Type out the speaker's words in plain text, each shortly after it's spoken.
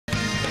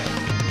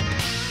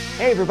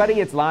Hey everybody,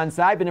 it's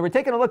Lon.TV, and we're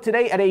taking a look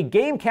today at a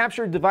game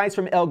capture device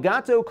from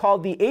Elgato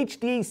called the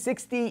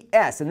HD60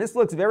 S. And this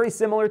looks very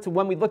similar to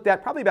one we looked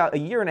at probably about a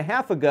year and a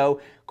half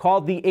ago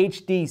called the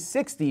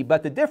HD60.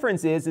 But the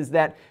difference is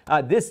that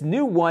this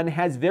new one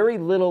has very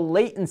little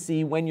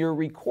latency when you're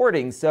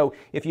recording. So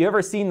if you've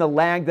ever seen the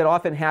lag that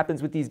often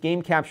happens with these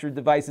game capture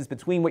devices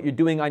between what you're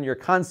doing on your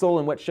console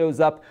and what shows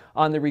up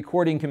on the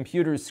recording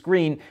computer's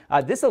screen,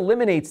 this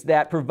eliminates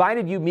that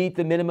provided you meet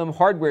the minimum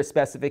hardware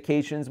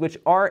specifications, which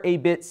are a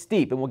bit steep.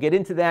 And we'll get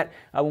into that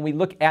when we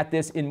look at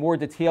this in more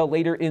detail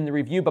later in the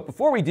review. But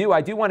before we do, I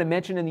do want to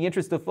mention, in the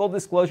interest of full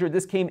disclosure,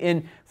 this came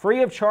in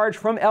free of charge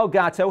from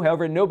Elgato.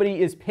 However,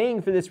 nobody is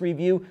paying for this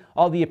review.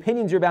 All the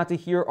opinions you're about to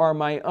hear are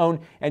my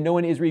own, and no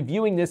one is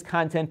reviewing this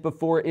content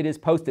before it is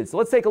posted. So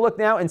let's take a look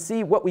now and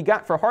see what we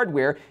got for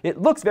hardware. It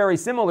looks very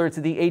similar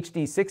to the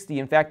HD60.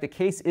 In fact, the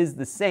case is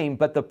the same,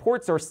 but the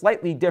ports are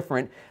slightly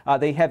different.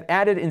 They have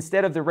added,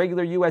 instead of the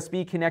regular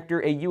USB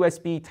connector, a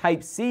USB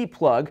Type-C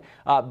plug,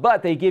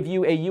 but they give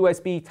you a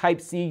USB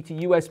Type-C to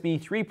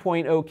USB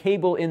 3.0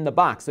 cable in the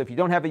box. So if you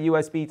don't have a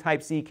USB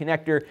Type-C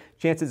connector,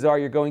 chances are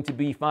you're going to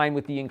be fine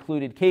with the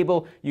included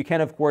cable. You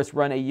can, of course,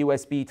 run a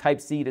USB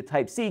Type-C to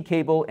Type-C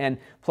cable and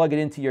plug it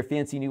into your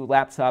fancy new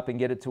laptop and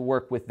get it to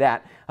work with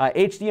that.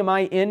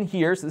 HDMI in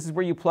here, so this is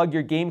where you plug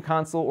your game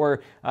console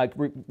or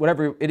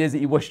whatever it is that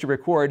you wish to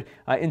record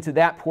into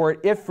that port.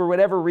 If for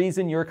whatever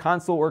reason your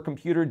console or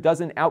computer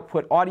doesn't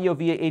output audio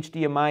via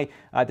HDMI,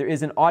 there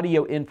is an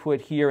audio input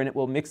here, and it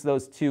will mix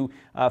those two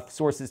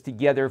sources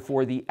together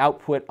for the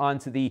output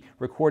onto the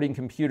recording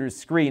computer's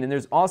screen. And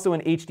there's also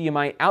an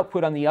HDMI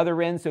output on the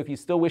other end, so if you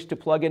still wish to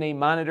plug in a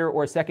monitor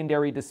or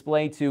secondary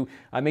display to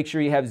make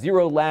sure you have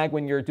zero lag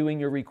when you're doing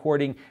your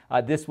recording,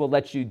 this will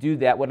let you do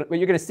that. What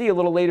you're going to see a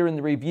little later in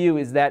the review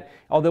is that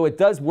although it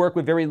does work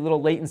with very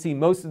little latency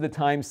most of the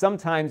time,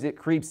 sometimes it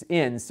creeps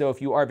in. So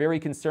if you are very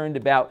concerned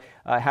about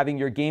having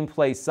your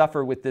gameplay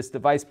suffer with this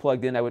device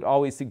plugged in, I would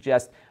always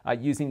suggest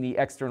using the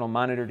external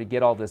monitor to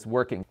get all this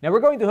working. Now we're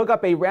going to hook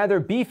up a rather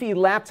beefy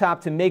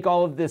laptop to make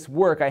all of this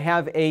work. I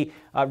have a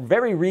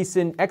very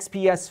recent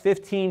XPS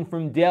 15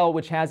 from Dell,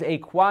 which has a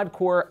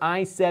quad-core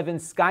i7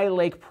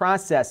 Skylake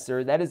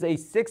processor. That is a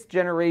 6th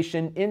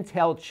generation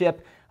Intel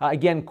chip.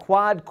 Again,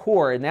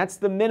 quad-core, and that's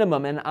the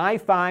minimum, an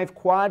i5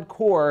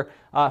 quad-core,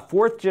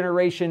 4th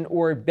generation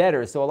or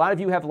better. So a lot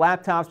of you have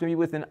laptops maybe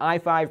with an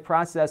i5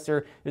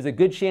 processor. There's a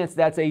good chance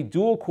that's a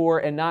dual-core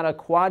and not a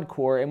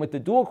quad-core. And with the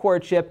dual-core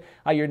chip,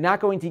 you're not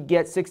going to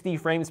get 60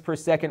 frames per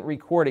second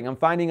recording. I'm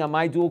finding on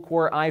my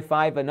dual-core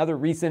i5, another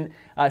recent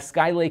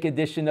Skylake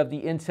edition of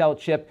the Intel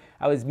chip,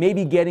 I was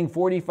maybe getting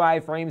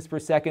 45 frames per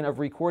second of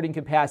recording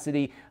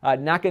capacity.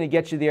 Not going to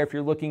get you there if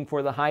you're looking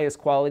for the highest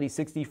quality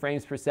 60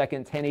 frames per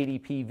second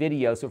 1080p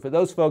video. So for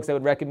those folks, I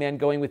would recommend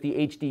going with the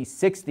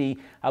HD60,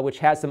 which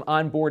has some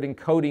onboard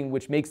encoding,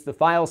 which makes the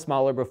file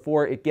smaller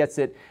before it gets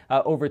it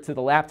over to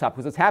the laptop.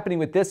 Because what's happening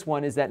with this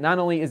one is that not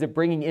only is it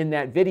bringing in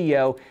that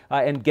video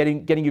and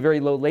getting you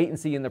very low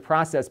latency in the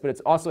process, but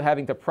it's also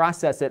having to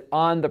process it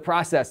on the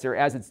processor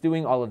as it's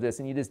doing all of this.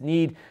 And you just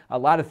need a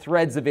lot of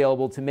threads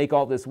available to make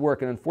all this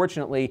work. And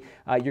unfortunately,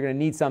 you're going to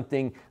need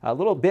something a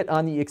little bit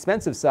on the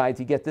expensive side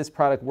to get this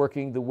product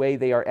working the way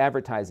they are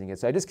advertising it.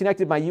 So I just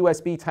connected my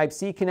USB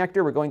Type-C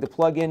connector. We're going to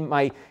plug in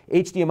my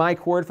HDMI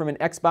cord from an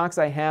Xbox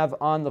I have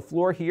on the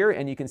floor here,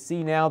 and you can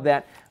see now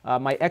that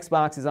my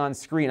Xbox is on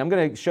screen. I'm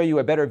going to show you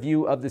a better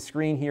view of the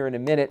screen here in a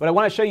minute. What I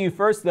want to show you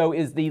first, though,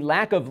 is the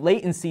lack of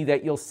latency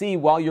that you'll see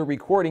while you're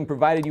recording,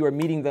 provided you are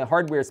meeting the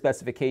hardware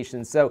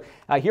specifications. So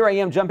here I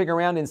am jumping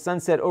around in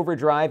Sunset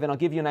Overdrive, and I'll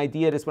give you an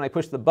idea just when I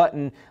push the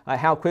button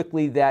how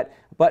quickly that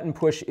button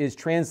push is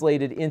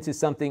translated into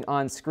something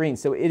on screen.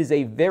 So it is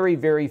a very,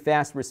 very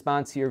fast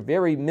response here,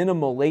 very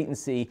minimal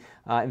latency.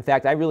 In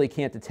fact, I really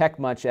can't detect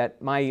much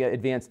at my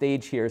advanced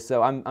age here,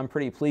 so I'm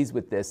pretty pleased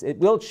with this. It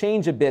will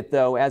change a bit,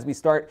 though, as we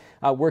start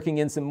working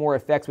in some more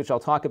effects, which I'll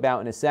talk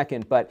about in a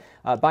second. But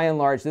by and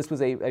large, this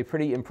was a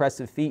pretty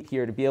impressive feat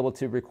here to be able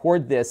to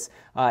record this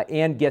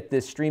and get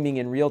this streaming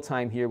in real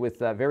time here with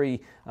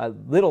very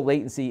little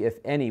latency, if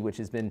any, which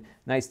has been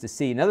nice to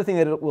see. Another thing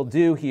that it will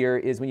do here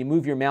is when you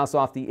move your mouse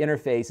off the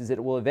interface is that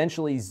it will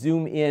eventually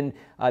zoom in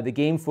the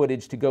game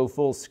footage to go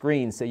full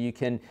screen, so you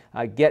can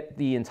get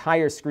the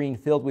entire screen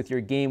filled with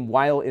your game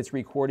while it's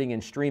recording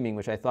and streaming,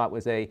 which I thought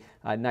was a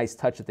nice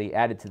touch that they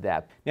added to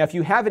that. Now, if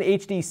you have an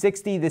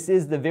HD60, this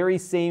is the very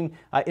same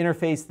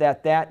interface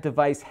that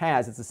device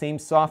has. It's the same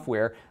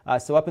software.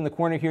 So up in the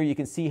corner here, you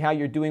can see how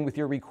you're doing with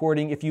your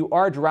recording. If you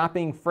are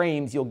dropping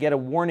frames, you'll get a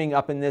warning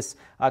up in this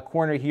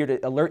corner here to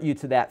alert you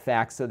to that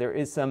fact. So there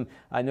is some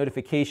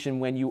notification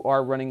when you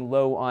are running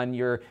low on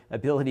your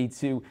ability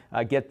to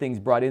get things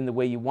brought in the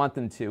way you want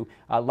them to.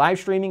 Live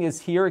streaming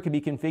is here. It can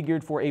be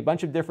configured for a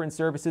bunch of different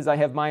services. I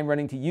have mine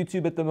running to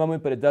YouTube at the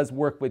moment, but it does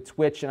work with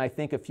Twitch and I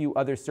think a few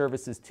other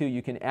services too.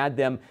 You can add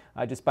them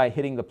just by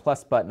hitting the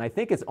plus button. I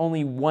think it's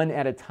only one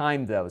at a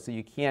time though, so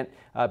you can't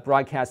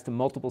broadcast to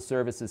multiple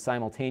services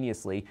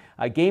simultaneously.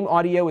 Game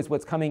audio is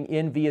what's coming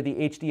in via the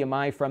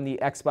HDMI from the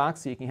Xbox,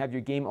 so you can have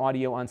your game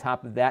audio on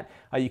top of that.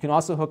 You can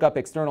also hook up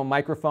external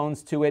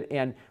microphones to it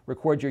and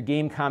record your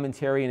game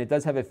commentary, and it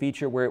does have a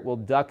feature where it will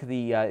duck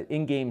the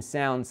in-game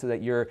sound so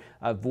that your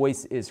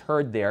voice is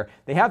heard there.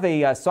 They have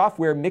a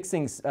software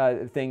mixing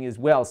thing as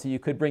well, so you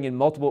could bring in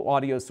multiple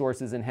audio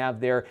sources and have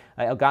their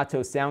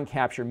Elgato sound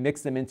capture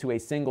mix them into a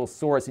single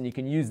source, and you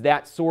can use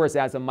that source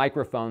as a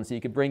microphone. So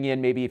you could bring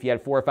in, maybe if you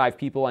had 4 or 5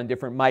 people on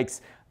different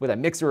mics with a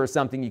mixer or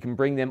something, you can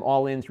bring them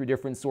all in through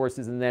different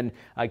sources and then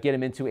get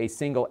them into a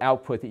single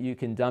output that you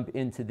can dump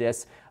into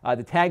this.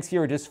 The tags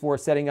here are just for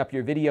setting up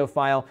your video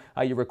file.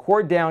 You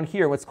record down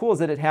here. What's cool is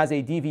that it has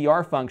a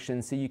DVR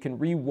function, so you can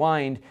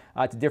rewind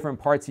to different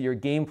parts of your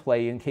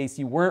gameplay in case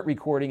you weren't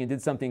recording and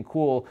did something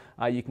cool.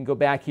 You can go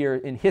back here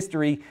in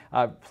history,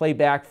 play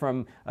back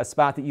from a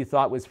spot that you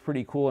thought was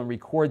pretty cool and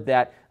record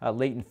that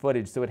latent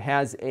footage. So it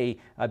has a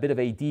bit of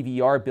a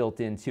DVR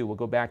built in too. We'll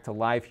go back to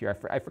live here.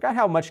 I forgot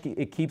how much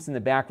it keeps in the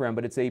background,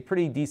 but it's a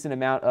pretty decent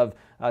amount of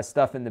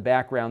stuff in the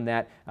background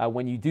that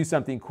when you do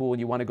something cool and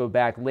you want to go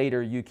back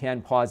later, you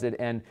can pause it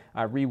and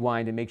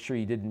rewind and make sure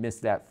you didn't miss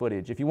that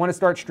footage. If you want to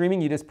start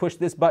streaming, you just push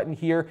this button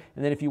here,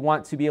 and then if you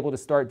want to be able to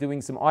start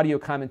doing some audio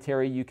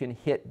commentary, you can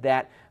hit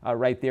that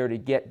right there to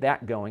get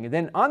that going. And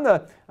then on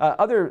the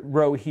other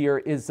row here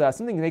is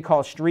something they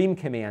call stream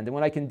command, and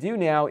what I can do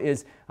now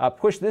is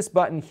push this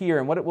button here,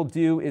 and what it will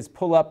do is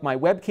pull up my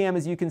webcam.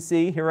 As you can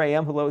see, here I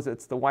am. Hello,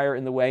 it's the wire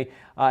in the way,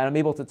 and I'm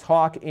able to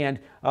talk and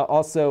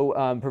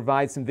also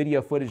provide some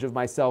video footage of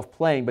myself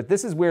playing. But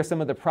this is where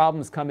some of the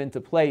problems come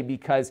into play,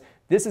 because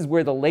this is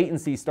where the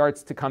latency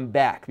starts to come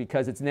back,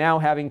 because it's now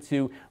having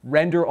to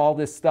render all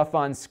this stuff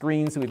on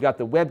screen. So we've got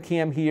the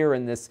webcam here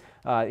and this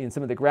in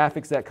some of the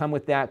graphics that come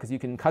with that, because you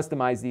can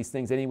customize these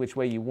things any which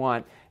way you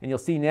want. And you'll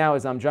see now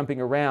as I'm jumping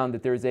around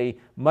that there's a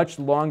much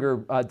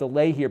longer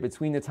delay here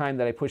between the time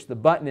that I push the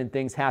button and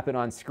things happen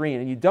on screen.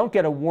 And you don't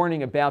get a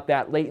warning about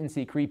that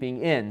latency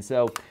creeping in.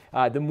 So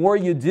the more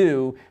you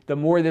do, the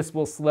more this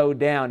will slow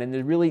down. And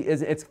it really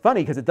is, it's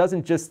funny because it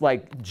doesn't just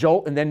like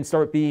jolt and then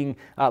start being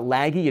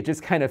laggy. It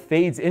just kind of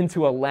fades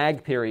into a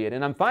lag period.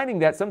 And I'm finding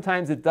that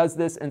sometimes it does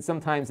this and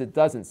sometimes it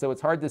doesn't. So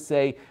it's hard to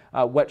say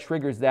what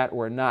triggers that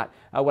or not.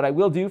 What I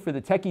will do for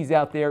the techies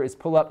out there is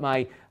pull up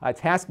my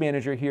task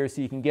manager here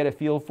so you can get a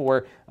feel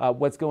for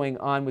what's going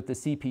on with the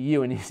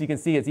CPU. And as you can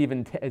see,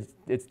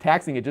 it's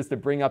taxing it just to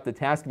bring up the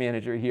task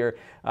manager here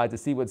to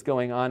see what's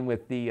going on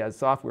with the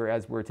software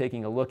as we're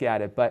taking a look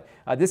at it. But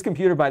this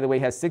computer, by the way,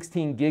 has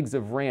 16 gigs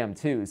of RAM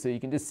too. So you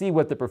can just see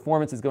what the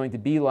performance is going to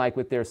be like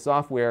with their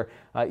software,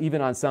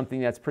 even on something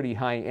that's pretty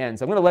high end.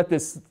 So I'm going to let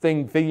this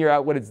thing figure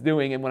out what it's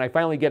doing. And when I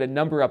finally get a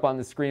number up on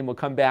the screen, we'll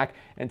come back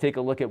and take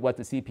a look at what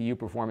the CPU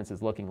performance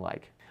is looking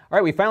like. All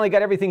right, we finally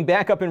got everything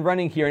back up and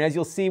running here, and as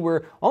you'll see,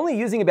 we're only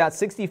using about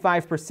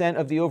 65%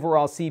 of the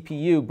overall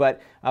CPU,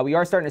 but we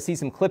are starting to see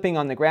some clipping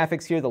on the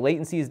graphics here. The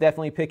latency is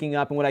definitely picking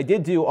up, and what I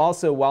did do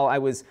also while I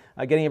was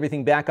getting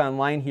everything back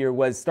online here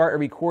was start a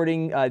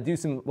recording, do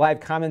some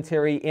live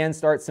commentary, and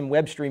start some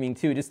web streaming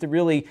too, just to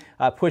really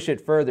push it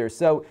further.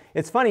 So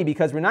it's funny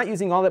because we're not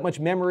using all that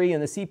much memory,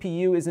 and the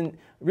CPU isn't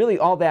really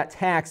all that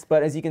taxed,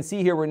 but as you can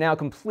see here, we're now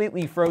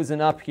completely frozen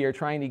up here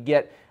trying to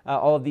get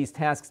all of these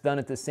tasks done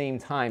at the same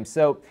time.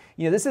 So,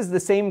 you know, this is the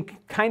same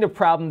kind of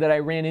problem that I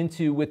ran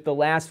into with the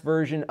last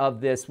version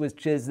of this,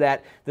 which is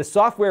that the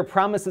software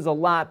promises a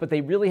lot, but they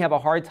really have a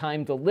hard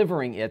time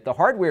delivering it. The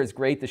hardware is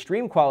great, the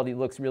stream quality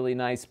looks really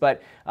nice,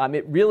 but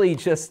it really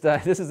just,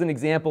 this is an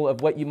example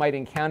of what you might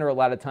encounter a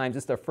lot of times,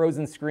 just a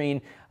frozen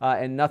screen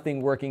and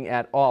nothing working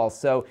at all.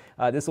 So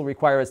this will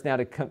require us now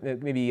to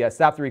maybe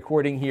stop the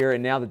recording here,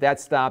 and now that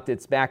that's stopped,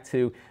 it's back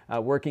to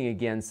working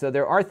again. So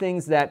there are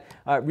things that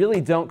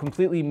really don't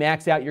completely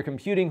max out your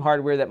computing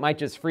hardware that might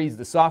just freeze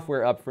the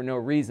software up for no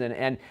reason.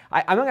 And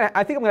I think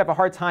I'm going to have a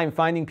hard time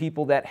finding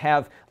people that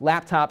have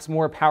laptops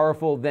more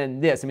powerful than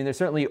this. I mean, there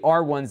certainly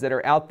are ones that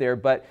are out there,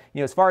 but you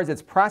know, as far as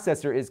its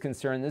processor is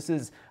concerned, this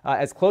is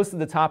as close to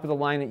the top of the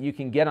line that you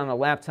can get on a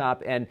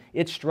laptop, and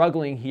it's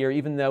struggling here,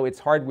 even though its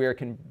hardware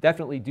can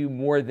definitely do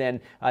more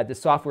than the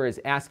software is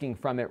asking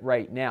from it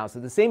right now. So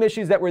the same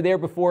issues that were there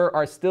before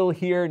are still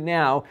here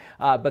now,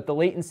 but the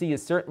latency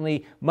is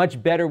certainly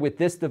much better with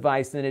this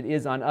device than it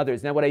is on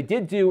others. Now, what I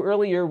did do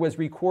earlier was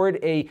record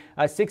a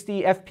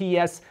 60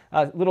 FPS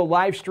little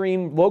live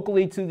stream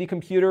locally to the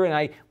computer, and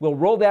I will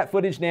roll that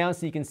footage now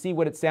so you can see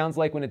what it sounds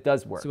like when it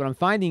does work. So what I'm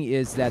finding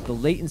is that the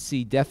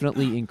latency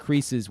definitely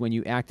increases when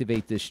you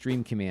activate this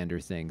stream commander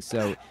thing.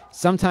 So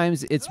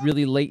sometimes it's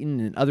really latent,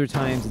 and other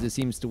times it just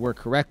seems to work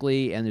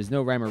correctly, and there's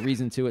no rhyme or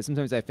reason to it.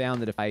 Sometimes I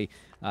found that if I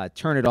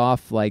turn it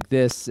off like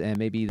this and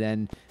maybe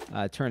then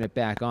turn it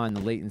back on,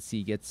 the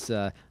latency gets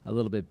a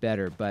little bit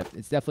better, but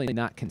it's definitely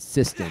not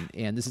consistent.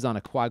 And this is on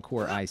a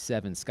quad-core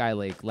i7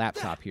 Skylake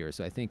laptop here,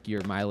 so I think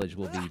your mileage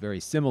will be very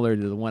similar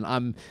to the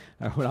one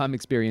what I'm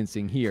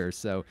experiencing here.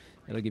 So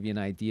it'll give you an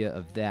idea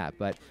of that.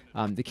 But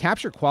the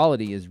capture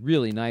quality is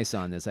really nice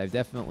on this. I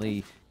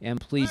definitely am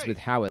pleased with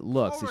how it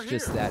looks. It's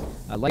just that,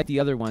 like the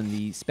other one,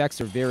 the specs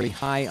are very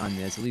high on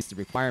this, at least the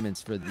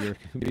requirements for your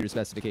computer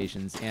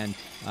specifications. And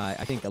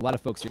I think a lot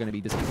of folks are going to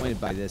be disappointed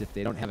by this if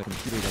they don't have a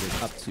computer that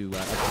is up to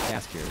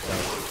task here.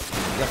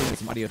 So definitely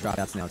some audio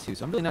dropouts now too.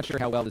 So I'm really not sure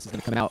how well this is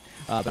going to come out.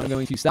 But I'm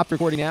going to stop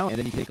recording now, and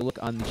then you can take a look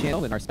on the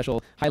channel in our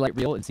special highlight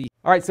reel and see.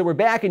 All right, so we're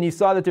back, and you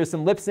saw that there's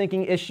some lip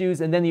syncing issues,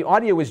 and then the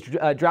audio was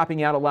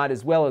dropping out a lot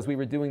as well as we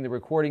were doing the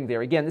recording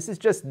there. Again, this is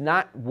just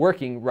not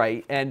working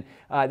right, and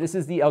this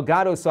is the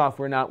Elgato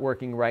software not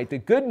working right. The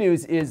good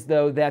news is,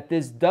 though, that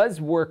this does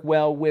work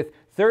well with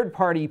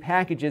third-party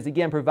packages,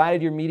 again,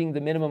 provided you're meeting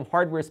the minimum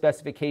hardware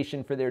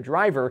specification for their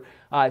driver.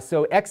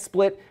 So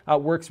Xsplit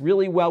works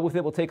really well with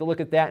it. We'll take a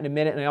look at that in a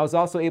minute. And I was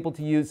also able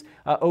to use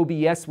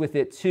OBS with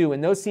it too.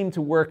 And those seem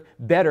to work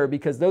better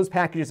because those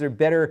packages are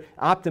better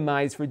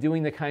optimized for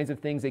doing the kinds of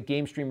things that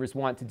game streamers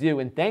want to do.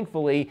 And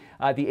thankfully,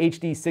 the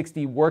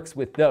HD60 works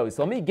with those.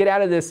 So let me get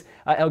out of this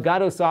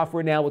Elgato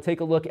software now. We'll take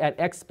a look at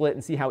Xsplit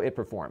and see how it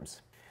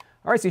performs.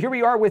 All right, so here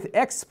we are with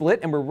Xsplit,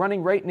 and we're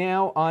running right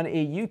now on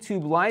a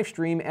YouTube live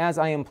stream as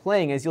I am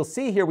playing. As you'll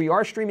see here, we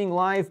are streaming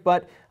live,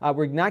 but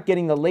we're not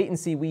getting the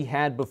latency we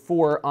had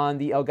before on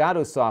the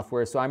Elgato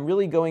software. So I'm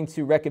really going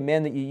to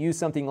recommend that you use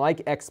something like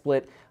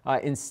Xsplit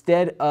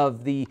instead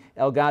of the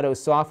Elgato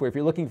software. If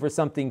you're looking for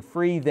something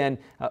free, then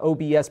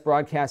OBS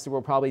Broadcaster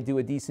will probably do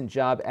a decent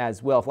job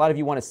as well. If a lot of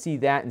you want to see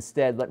that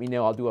instead, let me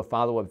know. I'll do a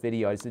follow-up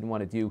video. I just didn't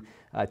want to do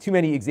too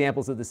many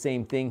examples of the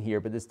same thing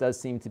here, but this does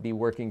seem to be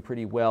working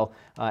pretty well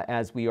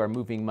as we are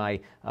moving my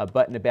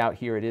button about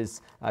here. It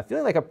is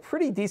feeling like a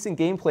pretty decent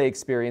gameplay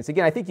experience.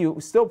 Again, I think you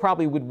still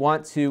probably would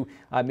want to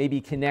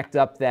maybe connect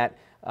up that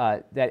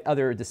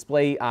other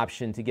display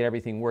option to get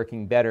everything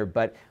working better.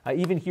 But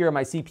even here on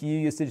my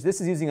CPU usage,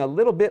 this is using a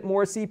little bit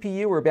more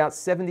CPU. We're about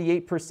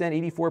 78%,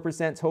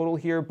 84% total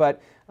here,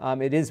 but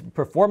it is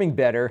performing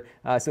better,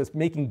 so it's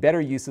making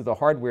better use of the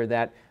hardware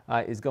that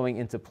is going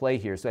into play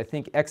here. So I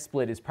think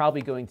Xsplit is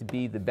probably going to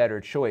be the better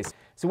choice.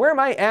 So where am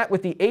I at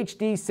with the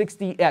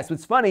HD60 S?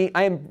 What's funny,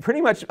 I am pretty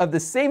much of the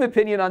same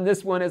opinion on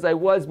this one as I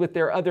was with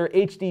their other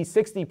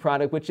HD60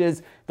 product, which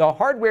is the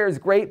hardware is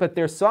great, but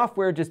their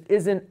software just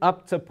isn't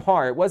up to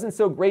par. It wasn't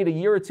so great a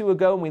year or two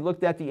ago when we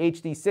looked at the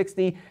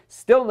HD60,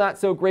 still not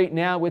so great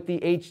now with the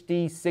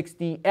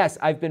HD60 S.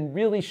 I've been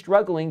really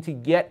struggling to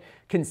get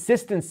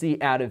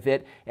consistency out of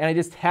it, and I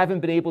just haven't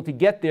been able to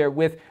get there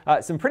with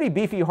some pretty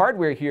beefy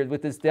hardware here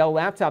with this Dell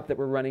laptop that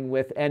we're running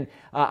with, and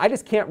I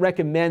just can't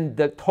recommend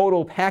the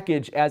total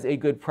package as a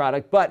good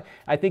product. But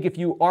I think if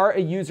you are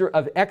a user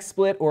of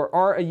Xsplit or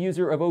are a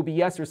user of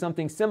OBS or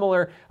something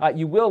similar,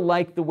 you will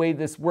like the way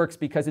this works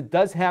because it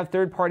does have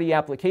third-party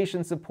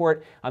application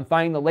support. I'm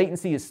finding the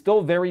latency is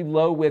still very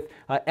low with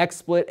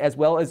Xsplit as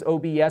well as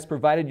OBS,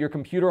 provided your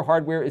computer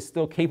hardware is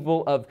still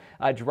capable of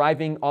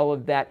driving all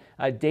of that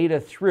data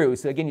through.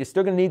 So again, you're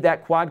still going to need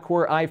that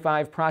quad-core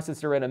i5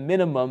 processor at a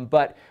minimum,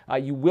 but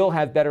you will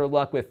have better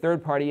luck with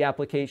third-party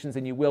applications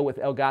than you will with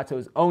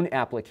Elgato's own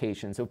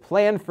application. So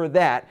plan for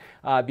that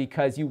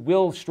because you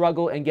will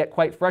struggle and get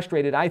quite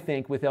frustrated, I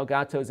think, with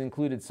Elgato's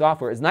included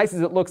software. As nice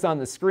as it looks on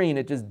the screen,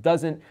 it just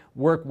doesn't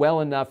work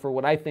well enough for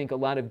what I think a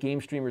lot of game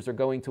streamers are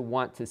going to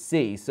want to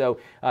see. So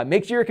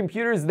make sure your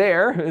computer's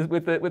there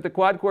with the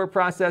quad-core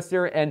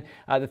processor, and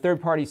the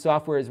third-party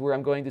software is where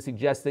I'm going to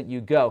suggest that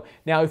you go.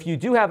 Now, if you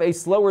do have a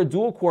slower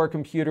dual-core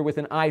computer with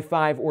an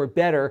i5 or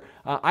better,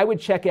 I would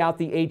check out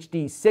the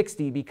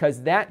HD60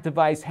 because that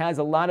device has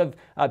a lot of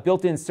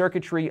built-in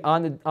circuitry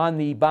on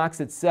the box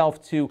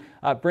itself to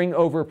bring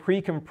over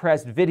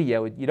pre-compressed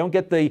video. You don't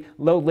get the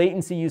low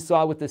latency you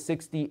saw with the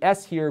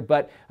 60S here,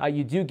 but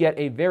you do get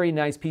a very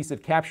nice piece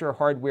of capture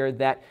hardware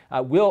that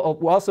will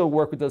also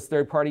work with those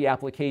third-party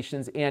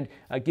applications and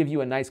give you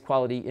a nice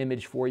quality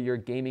image for your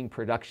gaming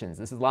productions.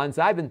 This is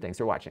Lon.TV, thanks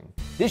for watching.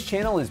 This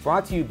channel is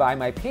brought to you by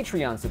my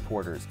Patreon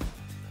supporters.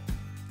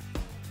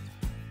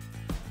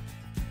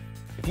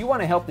 If you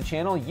want to help the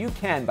channel, you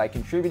can by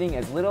contributing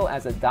as little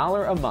as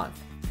 $1 a month.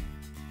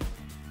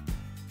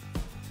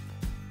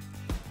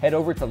 Head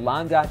over to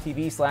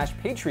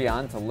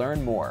Lon.TV/Patreon to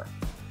learn more.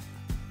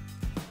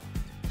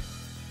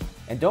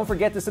 And don't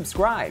forget to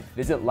subscribe.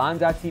 Visit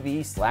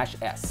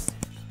Lon.TV/S.